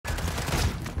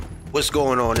What's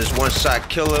going on? This one shot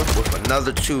killer with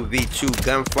another 2v2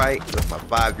 gunfight with my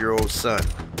 5-year-old son.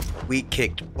 We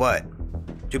kicked butt.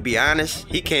 To be honest,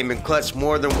 he came in clutch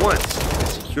more than once and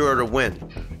secured a win.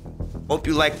 Hope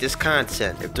you like this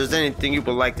content. If there's anything you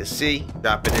would like to see,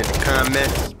 drop it in the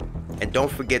comments. And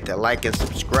don't forget to like and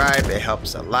subscribe. It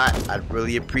helps a lot. I'd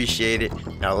really appreciate it.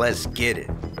 Now let's get it.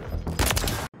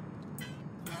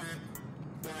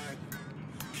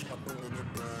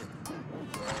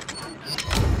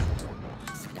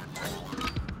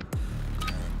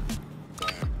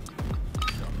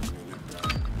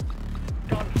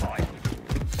 Gunfight.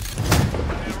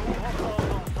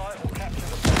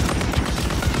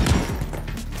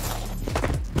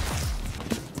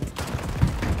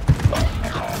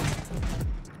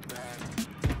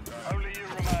 Only you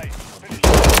remain. Finish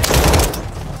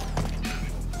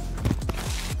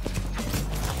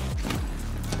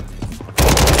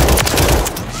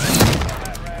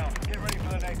that round. Get ready for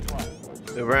the next one.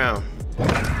 Good round.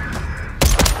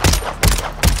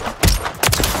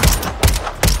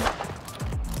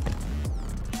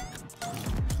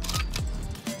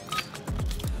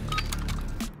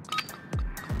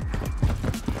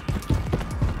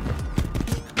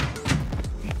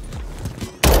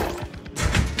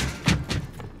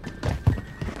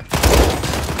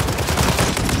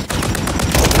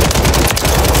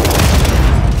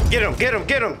 Get him,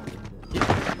 get him!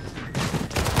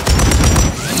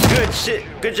 Good shit.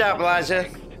 Good job, Elijah.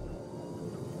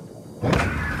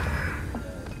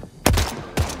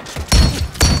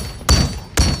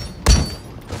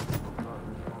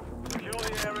 Secure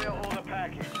the area or the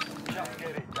package. Just get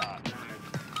it done.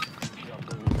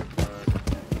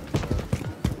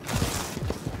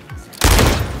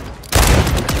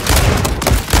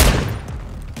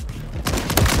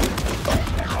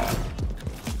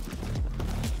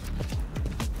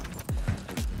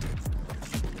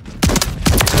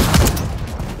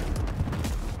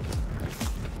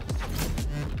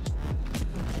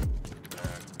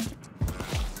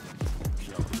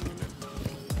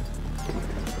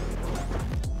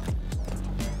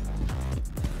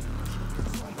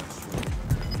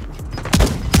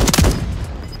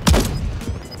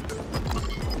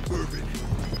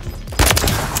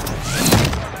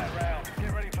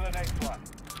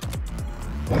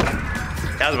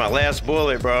 That was my last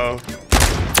bullet, bro.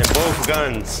 And both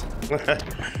guns.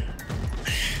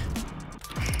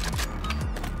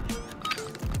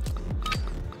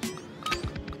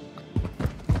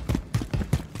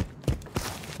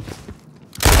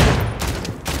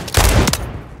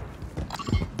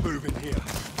 Moving here.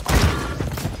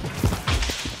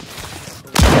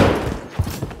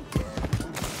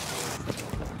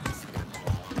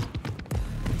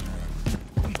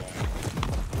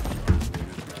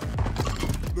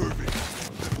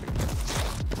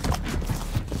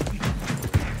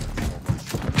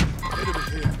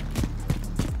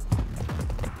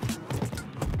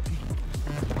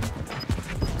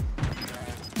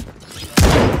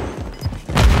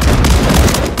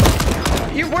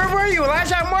 Where were you,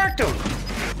 Elijah? I marked him.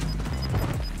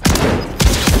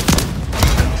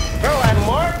 Bro, I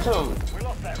marked him.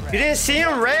 You didn't see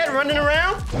him red running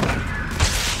around?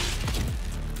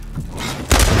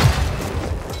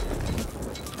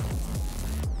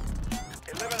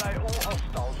 Eliminate all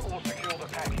hostiles or secure the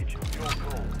package. Your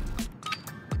call.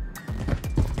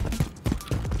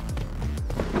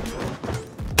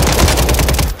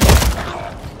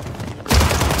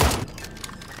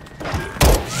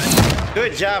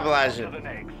 Good job, Elijah. To the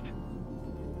next.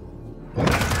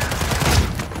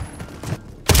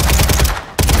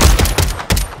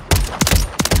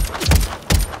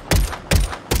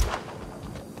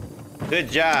 Good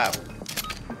job.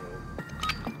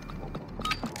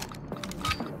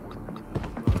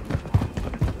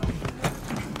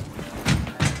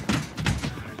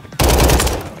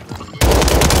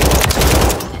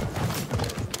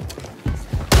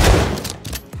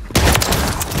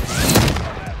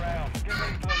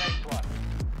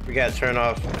 We gotta turn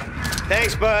off.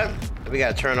 Thanks, bud. We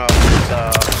gotta turn off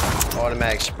this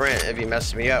automatic sprint if he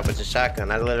messes me up with the shotgun.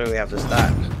 I literally have to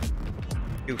stop.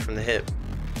 Shoot from the hip.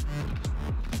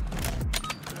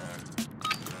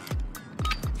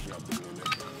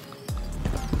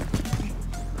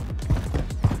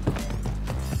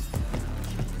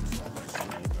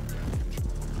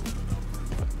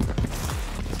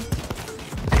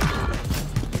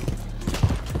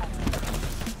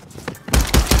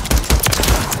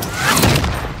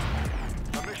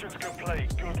 Mission's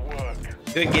complete. Good work.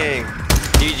 Good game.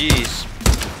 GG's.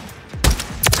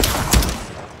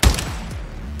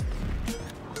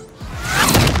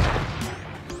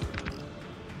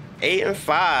 8 and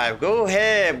 5. Go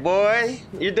ahead, boy.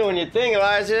 You're doing your thing,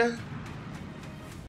 Elijah.